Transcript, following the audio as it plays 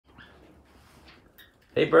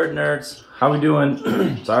Hey bird nerds, how we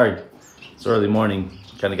doing? Sorry, it's early morning.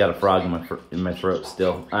 Kind of got a frog in my throat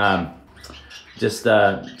still. Just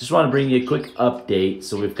want to bring you a quick update.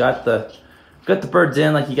 So we've got the birds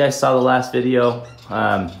in, like you guys saw the last video.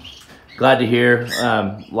 Glad to hear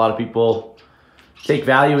a lot of people take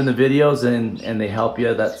value in the videos and they help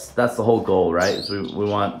you. That's the whole goal, right? Is we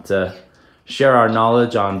want to share our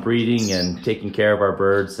knowledge on breeding and taking care of our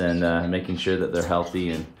birds and making sure that they're healthy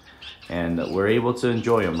and that we're able to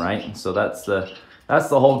enjoy them, right? So that's the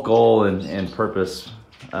whole goal and purpose,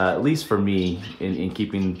 at least for me, in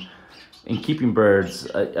keeping birds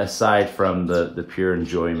aside from the pure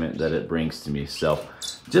enjoyment that it brings to me. So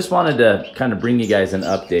just wanted to kind of bring you guys an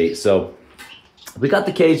update. So we got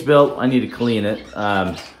the cage built. I need to clean it.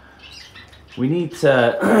 We need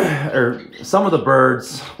to, or some of the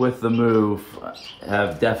birds with the move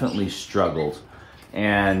have definitely struggled,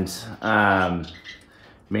 and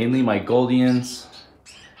mainly my Goldens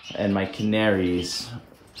and my Canaries.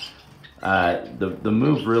 The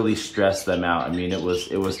move really stressed them out. I mean, it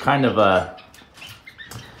was kind of a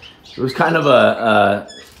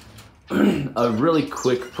a really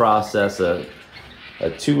quick process, a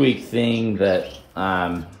 2-week thing that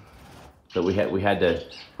we had to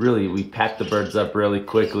really, we packed the birds up really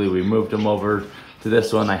quickly. We moved them over to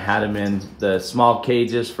this one. I had them in the small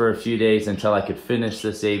cages for a few days until I could finish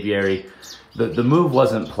this aviary. The move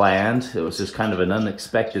wasn't planned. It was just kind of an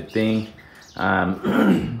unexpected thing.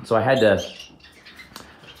 So I had to,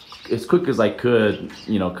 as quick as I could,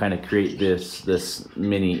 you know, kind of create this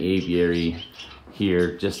mini aviary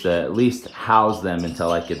here, just to at least house them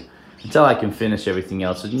until I can finish everything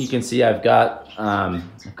else. So you can see I've got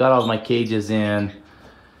all my cages in,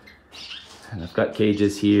 and I've got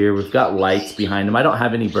cages here. We've got lights behind them. I don't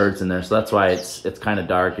have any birds in there, so that's why it's kind of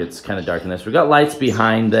dark. It's kind of dark in this. We've got lights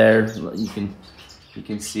behind there. You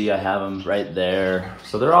can see I have them right there.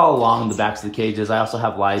 So they're all along the backs of the cages. I also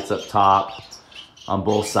have lights up top on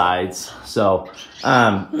both sides. So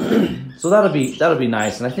so that'll be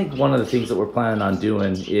nice. And I think one of the things that we're planning on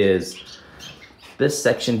doing is this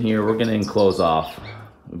section here, we're gonna enclose off.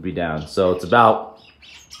 It'll be down. So it's about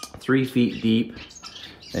 3 feet deep,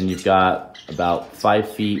 and you've got about 5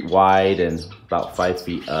 feet wide and about 5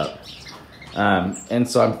 feet up. And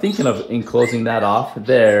so I'm thinking of enclosing that off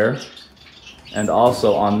there and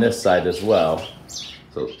also on this side as well.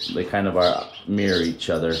 So they kind of mirror each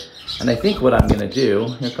other. And I think what I'm gonna do,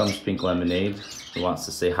 here comes Pink Lemonade, who wants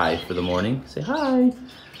to say hi for the morning. Say hi.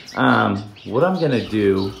 What I'm gonna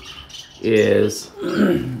do is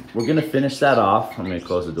we're gonna finish that off. I'm gonna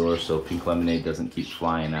close the door so Pink Lemonade doesn't keep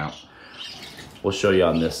flying out. We'll show you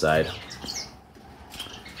on this side.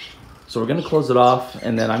 So we're gonna close it off,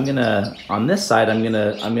 and then on this side, I'm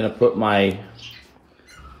gonna put my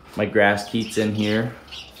grass Keats in here,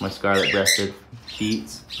 my scarlet-breasted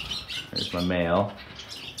Keats. There's my male.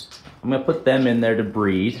 I'm gonna put them in there to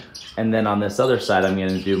breed, and then on this other side, I'm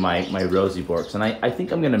gonna do my Rosie Borks, and I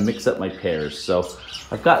think I'm gonna mix up my pairs. So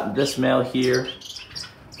I've got this male here.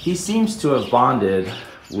 He seems to have bonded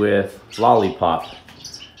with Lollipop,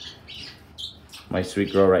 my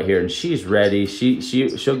sweet girl right here, and she's ready.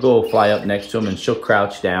 She'll go fly up next to him, and she'll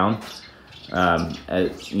crouch down,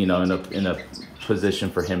 you know, in a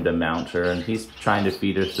position for him to mount her, and he's trying to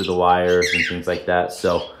feed her through the wires and things like that.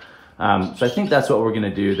 So so I think that's what we're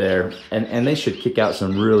gonna do there, and they should kick out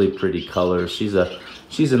some really pretty colors. She's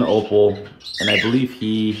an opal, and I believe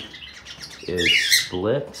he is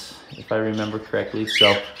split, if I remember correctly.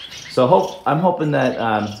 So I'm hoping that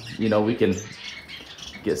you know, we can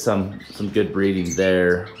get some good breeding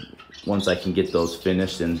there once I can get those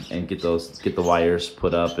finished and get the wires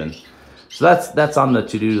put up. And so that's on the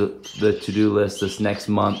to-do list this next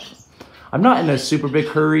month. I'm not in a super big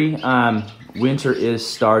hurry. Winter is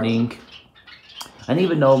starting, and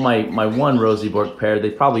even though my one Rosie Bork pair,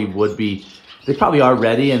 they probably are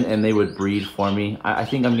ready and they would breed for me. I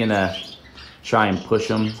think I'm gonna try and push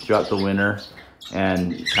them throughout the winter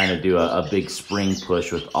and kind of do a big spring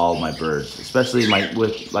push with all my birds, especially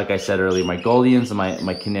like I said earlier, my Goldens and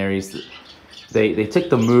my Canaries. They took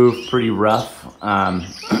the move pretty rough. So I'm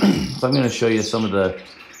going to show you some of the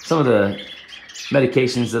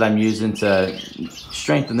medications that I'm using to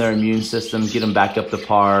strengthen their immune system, get them back up to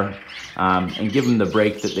par, and give them the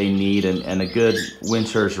break that they need and a good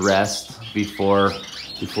winter's rest before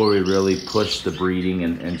we really push the breeding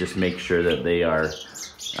and just make sure that they are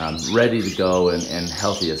ready to go and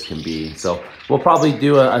healthy as can be. So we'll probably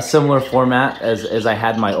do a similar format as I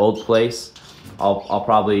had my old place. I'll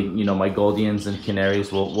probably, you know, my Goldens and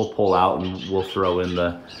Canaries we'll pull out and we'll throw in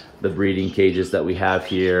the breeding cages that we have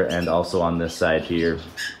here and also on this side here.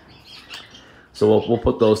 So we'll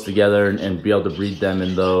put those together and be able to breed them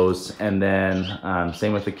in those. And then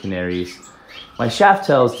same with the canaries. My shaft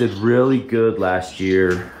tails did really good last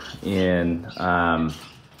year in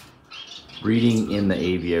breeding in the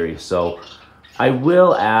aviary. So I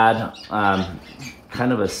will add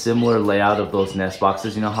kind of a similar layout of those nest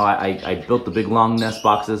boxes. You know how I built the big long nest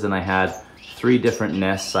boxes and I had 3 different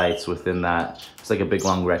nest sites within that. It's like a big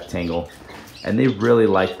long rectangle. And they really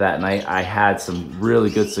liked that, and I had some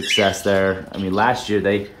really good success there. I mean, last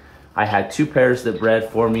year I had 2 pairs that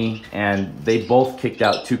bred for me, and they both kicked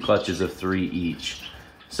out 2 clutches of 3 each.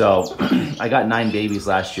 So I got 9 babies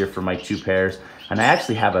last year for my 2 pairs, and I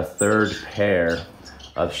actually have a 3rd pair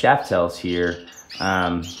of shaft tails here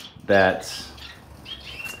that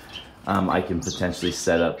I can potentially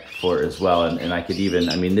set up for as well. And I could even,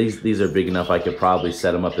 I mean, these are big enough, I could probably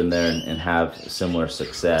set them up in there and have similar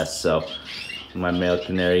success. So my male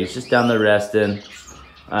canaries just down there resting.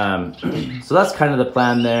 So that's kind of the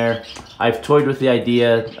plan there. I've toyed with the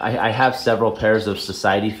idea. I have several pairs of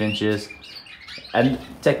society finches, and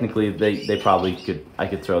technically they probably I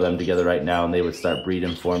could throw them together right now and they would start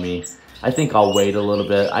breeding for me. I think I'll wait a little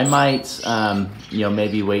bit. I might, you know,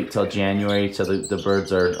 maybe wait till January till the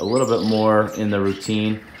birds are a little bit more in the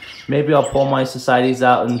routine. Maybe I'll pull my societies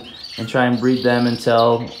out and try and breed them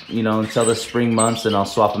until, you know, until the spring months, and I'll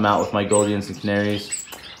swap them out with my Goldens and canaries.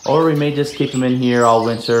 Or we may just keep them in here all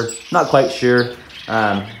winter. Not quite sure.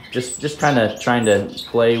 Just kind of trying to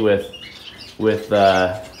play with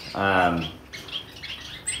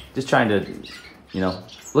just trying to, you know,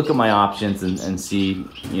 look at my options and see,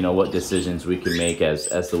 you know, what decisions we can make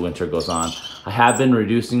as the winter goes on. I have been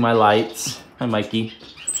reducing my lights. Hi, Mikey.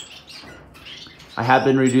 I have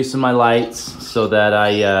been reducing my lights so that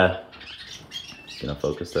gonna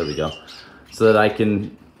focus, there we go. So that I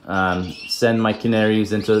can send my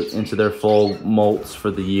canaries into their full molts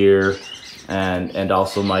for the year, and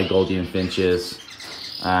also my Goldien finches,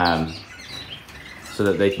 so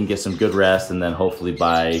that they can get some good rest, and then hopefully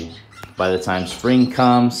by the time spring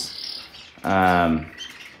comes,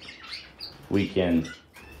 we can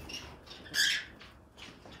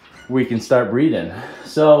start breeding.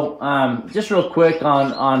 So just real quick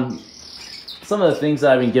on some of the things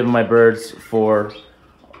that I've been giving my birds for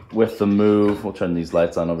with the move. We'll turn these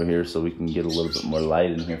lights on over here so we can get a little bit more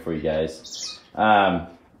light in here for you guys.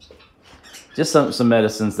 Just some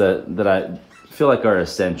medicines that I feel like are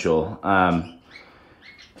essential.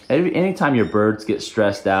 Anytime your birds get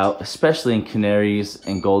stressed out, especially in canaries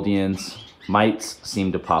and Goldiens, mites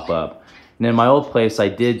seem to pop up. And in my old place, I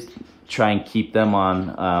did try and keep them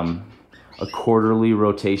on a quarterly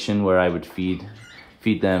rotation where I would feed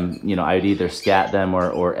them. You know, I would either scat them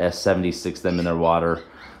or S76 them in their water,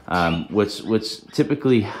 which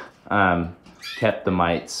typically kept the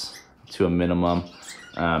mites to a minimum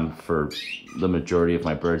for the majority of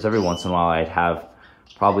my birds. Every once in a while, I'd have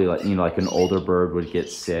probably, like, you know, like an older bird would get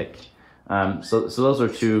sick. So those are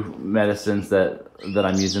 2 medicines that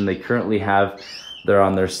I'm using. They currently they're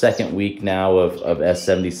on their 2nd week now of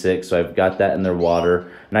S76, so I've got that in their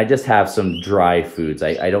water. And I just have some dry foods.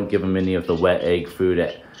 I don't give them any of the wet egg food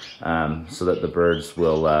so that the birds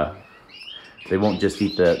will, they won't just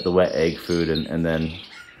eat the wet egg food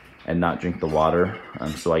and not drink the water.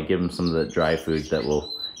 So I give them some of the dry foods that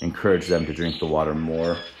will encourage them to drink the water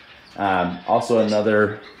more. Also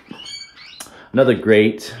another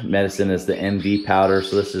great medicine is the MV powder.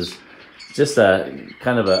 So this is just a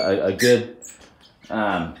kind of a good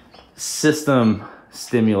system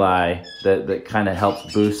stimuli that kind of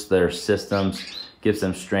helps boost their systems, gives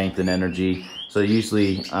them strength and energy. So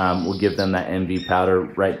usually we'll give them that MV powder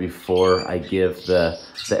right before I give the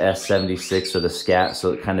S76 or the scat,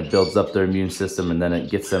 so it kind of builds up their immune system, and then it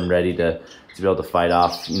gets them ready to be able to fight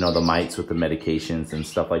off, you know, the mites with the medications and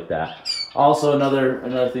stuff like that. Also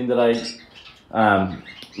another thing that I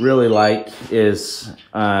really like is,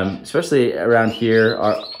 especially around here,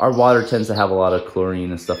 our water tends to have a lot of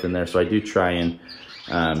chlorine and stuff in there, so I do try and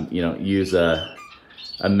you know, use a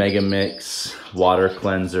Mega Mix water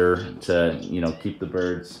cleanser to, you know, keep the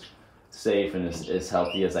birds safe and as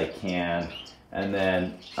healthy as I can. And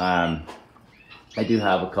then I do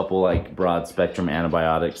have a couple like broad spectrum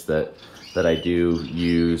antibiotics that I do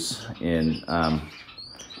use in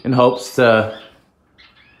hopes to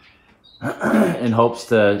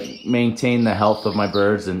maintain the health of my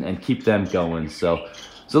birds and keep them going. So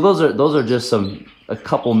those are just a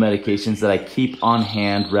couple medications that I keep on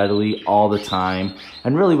hand readily all the time.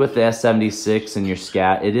 And really with the S76 and your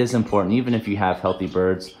scat, it is important, even if you have healthy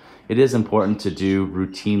birds, it is important to do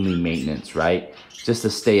routinely maintenance, right? Just to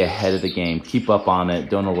stay ahead of the game, keep up on it,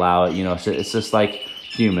 don't allow it, you know, it's just like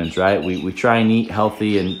humans, right? We try and eat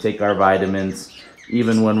healthy and take our vitamins,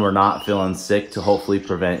 even when we're not feeling sick, to hopefully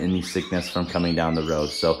prevent any sickness from coming down the road.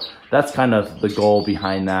 So that's kind of the goal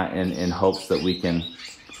behind that, and in hopes that we can,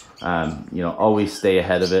 you know, always stay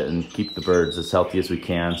ahead of it and keep the birds as healthy as we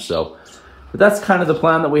can. So, but that's kind of the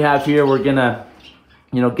plan that we have here. We're gonna,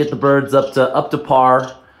 you know, get the birds up to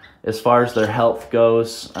par as far as their health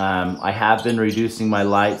goes. I have been reducing my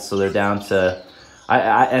lights, so they're down to,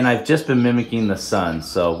 and I've just been mimicking the sun.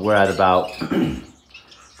 So we're at about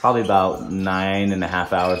probably about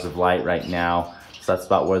 9.5 hours of light right now. So that's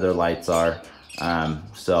about where their lights are.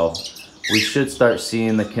 So we should start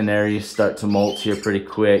seeing the canaries start to molt here pretty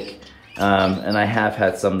quick. And I have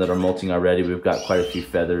had some that are molting already. We've got quite a few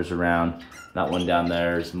feathers around. That one down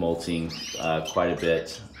there is molting quite a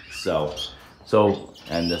bit. So,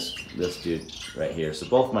 and this dude right here. So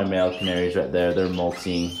both my male canaries right there, they're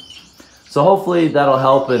molting. So hopefully that'll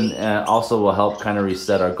help, and also will help kind of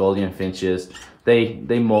reset our Gouldian finches.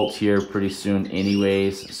 They molt here pretty soon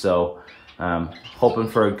anyways. So hoping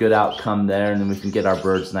for a good outcome there, and then we can get our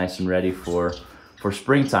birds nice and ready for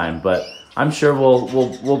springtime. But I'm sure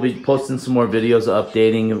we'll be posting some more videos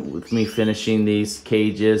updating with me finishing these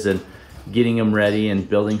cages and getting them ready and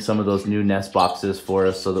building some of those new nest boxes for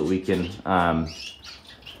us, so that we can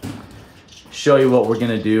show you what we're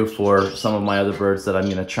gonna do for some of my other birds that I'm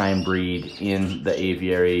gonna try and breed in the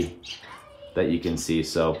aviary that you can see.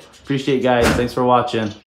 So appreciate you guys. Thanks for watching.